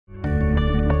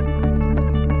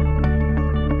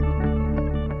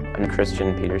I'm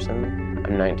Christian Peterson.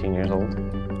 I'm 19 years old.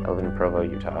 I live in Provo,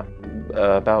 Utah.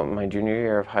 About my junior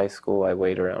year of high school, I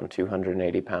weighed around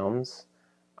 280 pounds.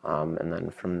 And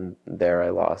then from there, I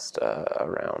lost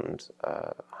around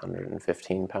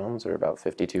 115 pounds, or about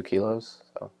 52 kilos.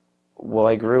 So. Well,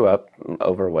 I grew up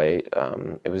overweight.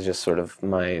 It was just sort of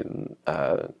my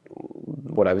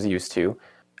what I was used to.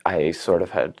 I sort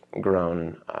of had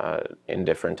grown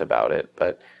indifferent about it,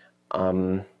 but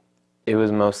it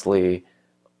was mostly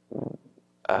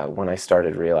when I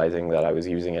started realizing that I was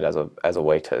using it as a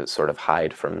way to sort of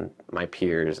hide from my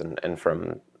peers and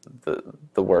from the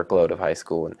workload of high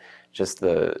school and just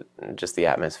the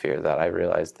atmosphere, that I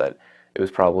realized that it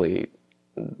was probably,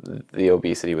 the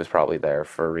obesity was probably there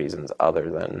for reasons other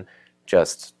than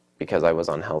just because I was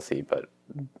unhealthy, but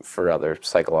for other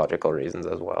psychological reasons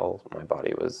as well. My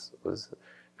body was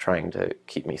trying to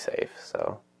keep me safe.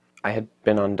 So I had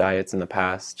been on diets in the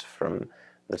past. From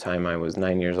the time I was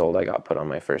 9 years old, I got put on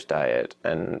my first diet,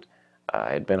 and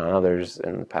I had been on others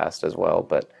in the past as well.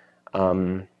 But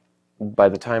by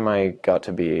the time I got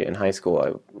to be in high school,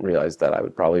 I realized that I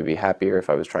would probably be happier if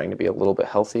I was trying to be a little bit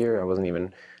healthier. I wasn't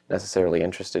even necessarily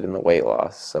interested in the weight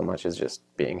loss so much as just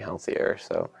being healthier.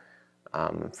 So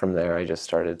from there, I just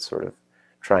started sort of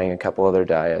trying a couple other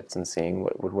diets and seeing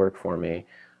what would work for me.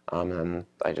 And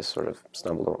I just sort of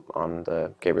stumbled on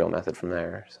the Gabriel method from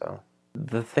there. So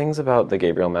the things about the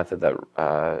Gabriel method that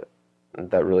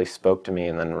that really spoke to me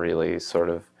and then really sort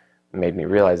of made me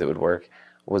realize it would work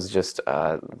was just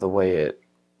the way it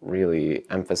really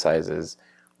emphasizes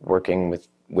working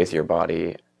with your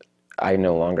body. I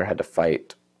no longer had to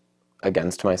fight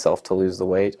against myself to lose the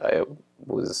weight. I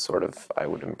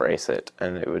would embrace it,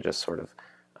 and it would just sort of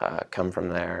come from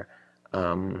there.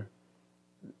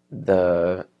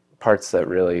 The parts that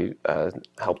really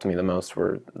helped me the most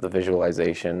were the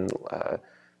visualization,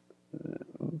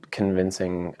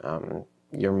 convincing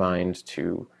your mind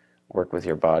to work with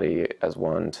your body as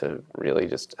one to really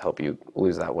just help you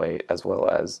lose that weight, as well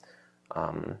as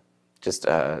just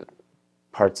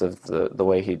parts of the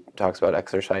way he talks about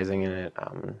exercising in it.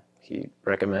 He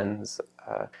recommends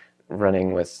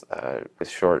running with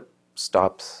short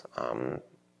stops,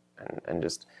 and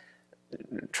just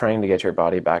trying to get your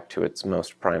body back to its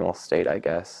most primal state, I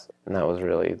guess. And that was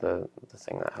really the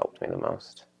thing that helped me the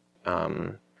most.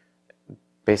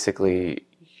 Basically,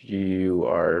 you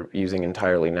are using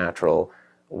entirely natural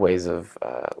ways of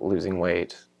losing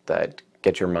weight that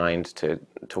get your mind to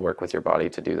work with your body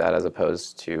to do that, as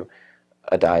opposed to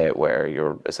a diet where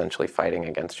you're essentially fighting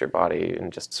against your body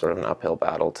and just sort of an uphill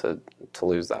battle to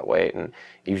lose that weight. And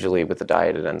usually with the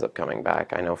diet, it ends up coming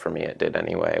back. I know for me it did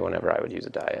anyway whenever I would use a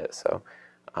diet. So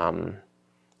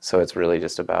so it's really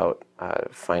just about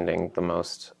finding the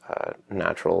most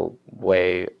natural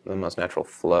way, the most natural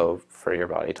flow for your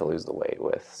body to lose the weight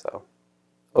with. So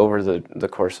over the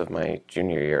course of my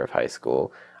junior year of high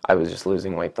school, I was just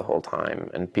losing weight the whole time,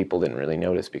 and people didn't really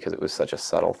notice because it was such a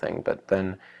subtle thing. But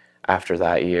then after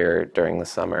that year, during the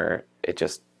summer, it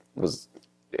just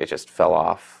fell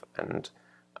off, and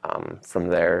from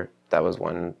there, that was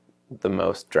when the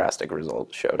most drastic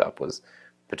result showed up. Was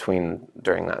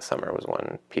during that summer was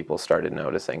when people started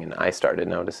noticing, and I started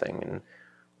noticing, and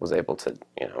was able to,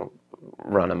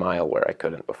 run a mile where I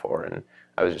couldn't before, and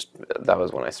that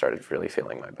was when I started really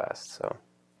feeling my best. So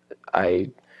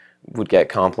I would get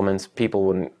compliments.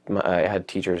 I had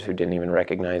teachers who didn't even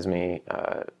recognize me,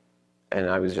 and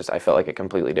I felt like a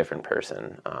completely different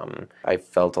person. I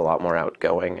felt a lot more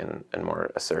outgoing and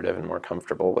more assertive and more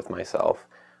comfortable with myself.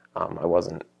 I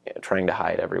wasn't trying to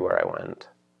hide everywhere I went.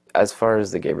 As far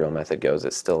as the Gabriel method goes,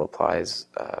 it still applies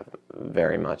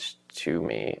very much to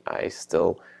me. I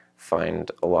still find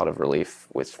a lot of relief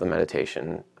with the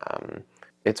meditation.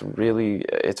 It's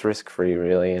risk-free,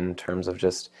 really, in terms of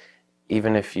just,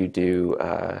 even if you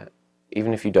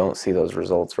don't see those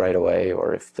results right away,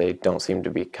 or if they don't seem to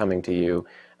be coming to you,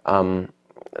 the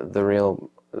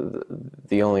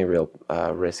only real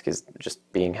risk is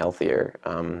just being healthier.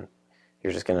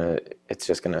 It's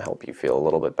just gonna help you feel a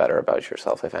little bit better about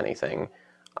yourself, if anything.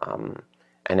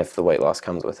 And if the weight loss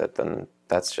comes with it, then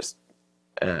that's just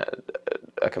a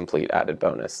complete added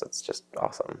bonus. That's just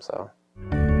awesome. So.